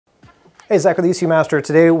Hey, Zach with ECUMaster.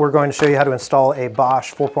 Today we're going to show you how to install a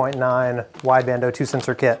Bosch 4.9 wideband O2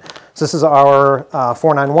 sensor kit. So this is our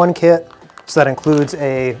 491 kit. So that includes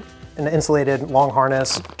an insulated long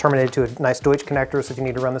harness terminated to a nice Deutsch connector. So if you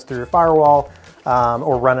need to run this through your firewall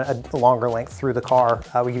or run a longer length through the car,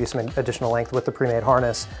 we give you some additional length with the pre-made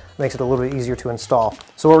harness. It makes it a little bit easier to install.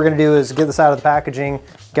 So what we're going to do is get this out of the packaging,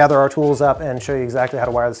 gather our tools up, and show you exactly how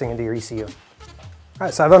to wire this thing into your ECU. All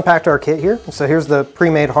right, so I've unpacked our kit here. So here's the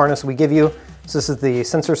pre-made harness we give you. So this is the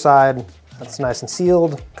sensor side. That's nice and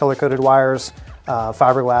sealed, color-coded wires,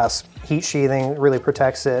 fiberglass heat sheathing, really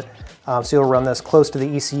protects it. So you'll run this close to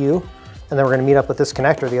the ECU, and then we're gonna meet up with this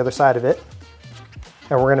connector, the other side of it.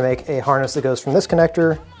 And we're gonna make a harness that goes from this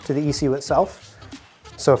connector to the ECU itself.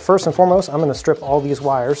 So first and foremost, I'm gonna strip all these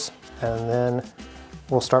wires, and then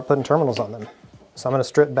we'll start putting terminals on them. So I'm gonna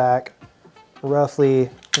strip back roughly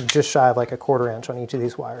just shy of like a 1/4 inch on each of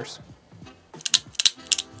these wires.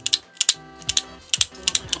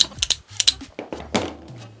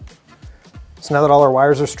 So now that all our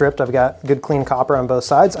wires are stripped, I've got good clean copper on both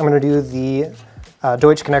sides. I'm going to do the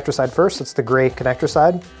Deutsch connector side first. It's the gray connector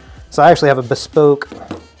side. So I actually have a bespoke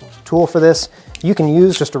tool for this. You can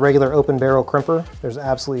use just a regular open barrel crimper. There's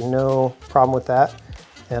absolutely no problem with that.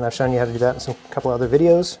 And I've shown you how to do that in a couple other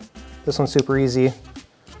videos. This one's super easy.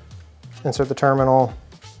 Insert the terminal,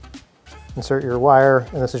 insert your wire,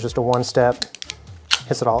 and this is just a one-step.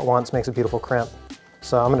 Hits it all at once, makes a beautiful crimp.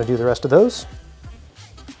 So I'm going to do the rest of those.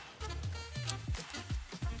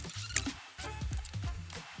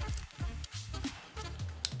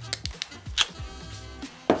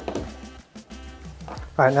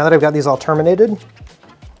 All right, now that I've got these all terminated,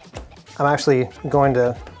 I'm actually going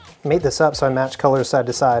to mate this up so I match colors side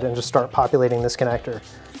to side and just start populating this connector.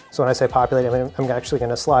 So when I say populate, I mean, I'm actually going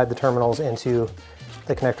to slide the terminals into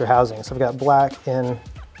the connector housing. So I've got black in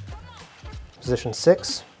position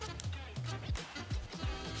 6.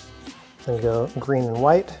 Then go green and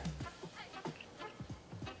white.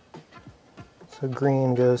 So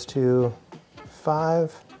green goes to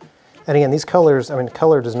 5. And again, these colors, I mean,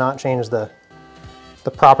 color does not change the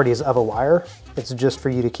properties of a wire. It's just for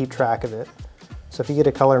you to keep track of it. So if you get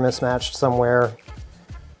a color mismatched somewhere,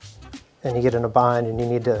 and you get in a bind and you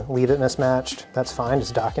need to leave it mismatched, that's fine,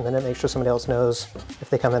 just document it, make sure somebody else knows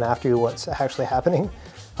if they come in after you what's actually happening.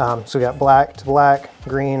 So we got black to black,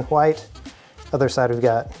 green, white. Other side we've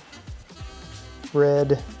got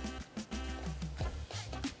red,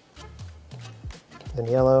 then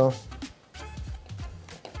yellow,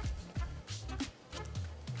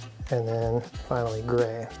 and then finally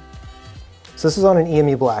gray. So this is on an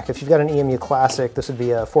EMU Black. If you've got an EMU Classic, this would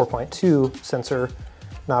be a 4.2 sensor,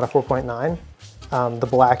 not a 4.9. The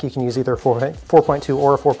black, you can use either 4.2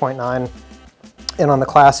 or a 4.9. And on the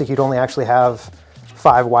Classic, you'd only actually have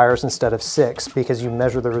 5 wires instead of 6 because you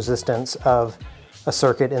measure the resistance of a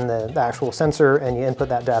circuit in the actual sensor and you input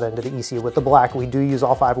that data into the ECU. With the black, we do use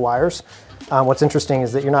all 5 wires. What's interesting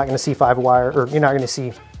is that you're not going to see 5 wire, or you're not going to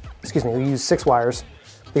see, excuse me, we use 6 wires,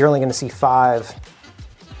 but you're only going to see 5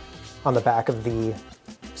 on the back of the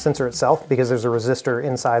sensor itself because there's a resistor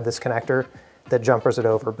inside this connector that jumpers it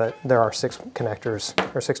over, but there are 6 connectors,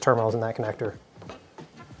 or 6 terminals in that connector.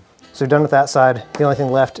 So we're done with that side. The only thing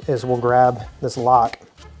left is we'll grab this lock.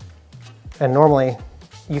 And normally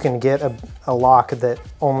you can get a lock that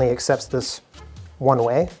only accepts this one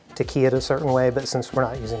way to key it a certain way, but since we're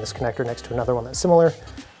not using this connector next to another one that's similar,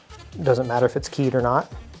 it doesn't matter if it's keyed or not.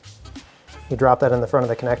 You drop that in the front of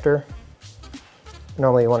the connector.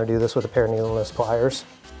 Normally you want to do this with a pair of needle-nose pliers,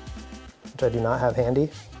 which I do not have handy.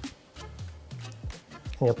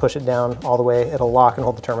 And you'll push it down all the way, it'll lock and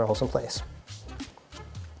hold the terminals in place.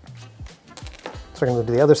 So we're going to move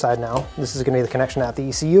to the other side now. This is going to be the connection at the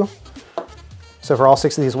ECU. So for all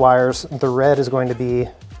 6 of these wires, the red is going to be,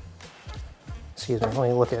 excuse me, let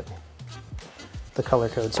me look at the color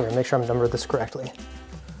codes here and make sure I'm numbered this correctly.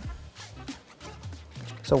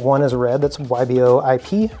 So 1 is red, that's YBO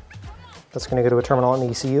IP. That's going to go to a terminal on the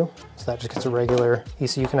ECU. So that just gets a regular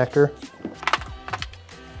ECU connector.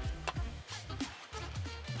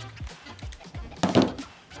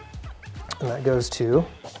 And that goes to,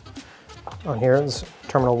 on here is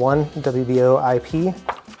terminal 1, WBO IP.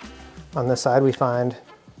 On this side we find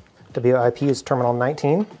WIP is terminal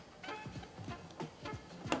 19.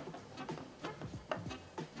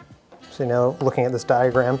 So now looking at this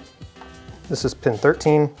diagram, this is pin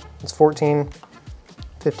 13, it's 14,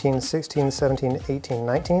 15, 16, 17, 18,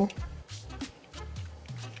 19.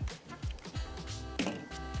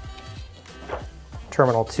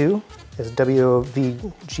 Terminal 2 is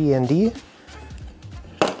WOVGND.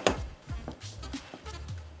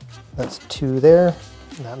 That's 2 there,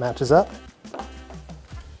 and that matches up.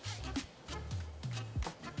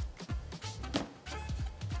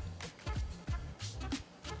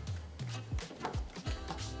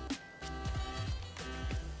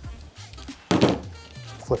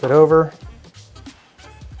 Flip it over.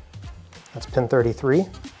 That's pin 33.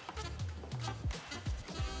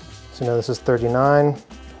 So now this is 39,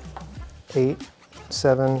 8,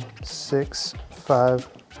 7, 6, 5,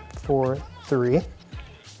 4, 3.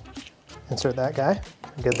 Insert that guy.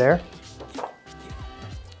 Good there.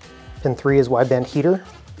 Pin 3 is wideband heater.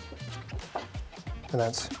 And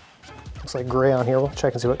that's, looks like gray on here. We'll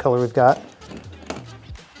check and see what color we've got.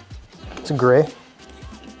 It's gray.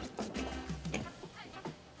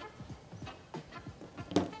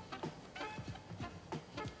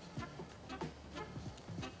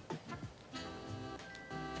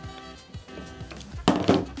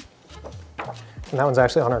 And that one's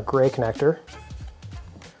actually on our gray connector.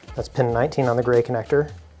 That's pin 19 on the gray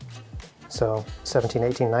connector. So 17,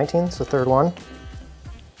 18, 19 is the third one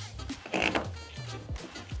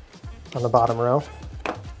on the bottom row.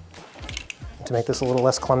 To make this a little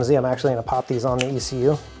less clumsy, I'm actually going to pop these on the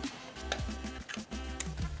ECU.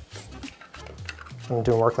 I'm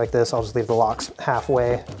doing work like this, I'll just leave the locks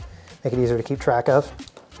halfway, make it easier to keep track of.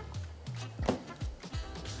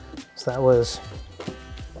 So that was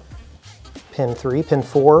pin 3. Pin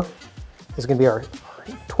 4 is going to be our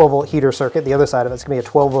 12 volt heater circuit. The other side of it's going to be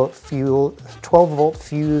a 12 volt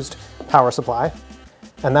fused power supply.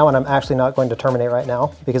 And that one I'm actually not going to terminate right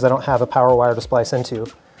now because I don't have a power wire to splice into.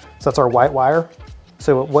 So that's our white wire.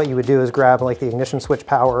 So what you would do is grab like the ignition switch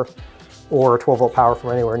power or 12 volt power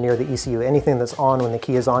from anywhere near the ECU. Anything that's on when the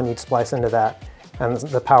key is on, you'd splice into that and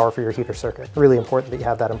the power for your heater circuit. Really important that you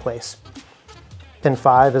have that in place. Pin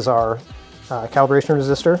 5 is our calibration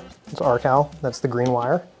resistor. It's RCal, that's the green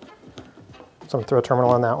wire. So I'm gonna throw a terminal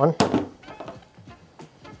on that one.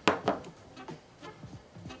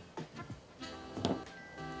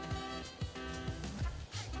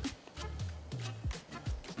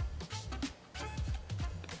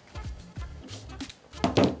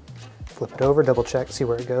 Flip it over, double check, see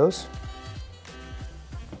where it goes.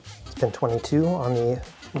 It's pin 22 on the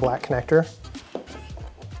black connector.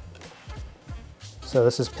 So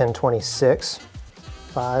this is pin 26.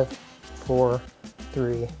 5, 4,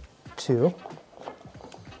 3, 2.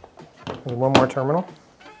 Need one more terminal.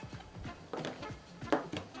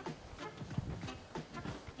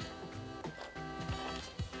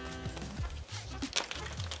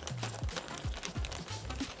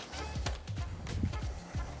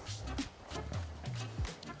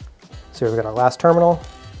 So we've got our last terminal.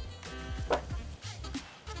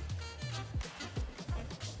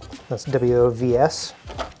 That's WOVS.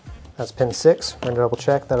 That's pin 6. We're going to double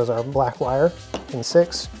check. That is our black wire, pin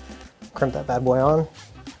 6. Crimp that bad boy on.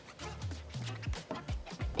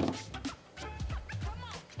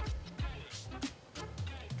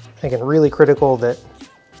 Again, really critical that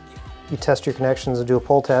you test your connections and do a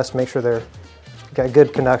pull test. Make sure they're got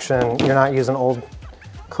good conduction. You're not using old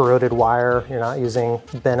corroded wire. You're not using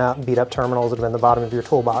bent up, beat up terminals that have been in the bottom of your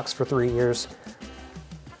toolbox for 3 years.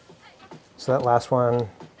 So that last one,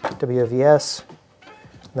 WVS.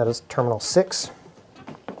 That is terminal 6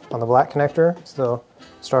 on the black connector. So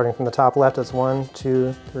starting from the top left, that's 1,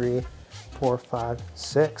 2, 3, 4, 5,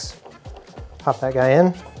 6. Pop that guy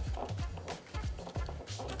in.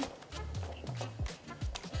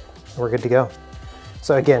 We're good to go.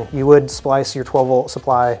 So again, you would splice your 12 volt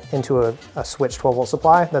supply into a switch 12 volt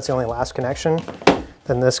supply. That's the only last connection.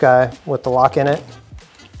 Then this guy with the lock in it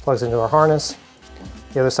plugs into our harness.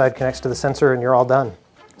 The other side connects to the sensor and you're all done.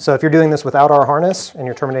 So if you're doing this without our harness and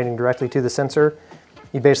you're terminating directly to the sensor,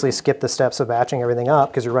 you basically skip the steps of batching everything up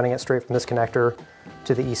because you're running it straight from this connector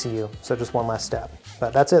to the ECU. So just one last step.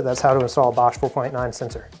 But that's it. That's how to install a Bosch 4.9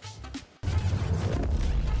 sensor.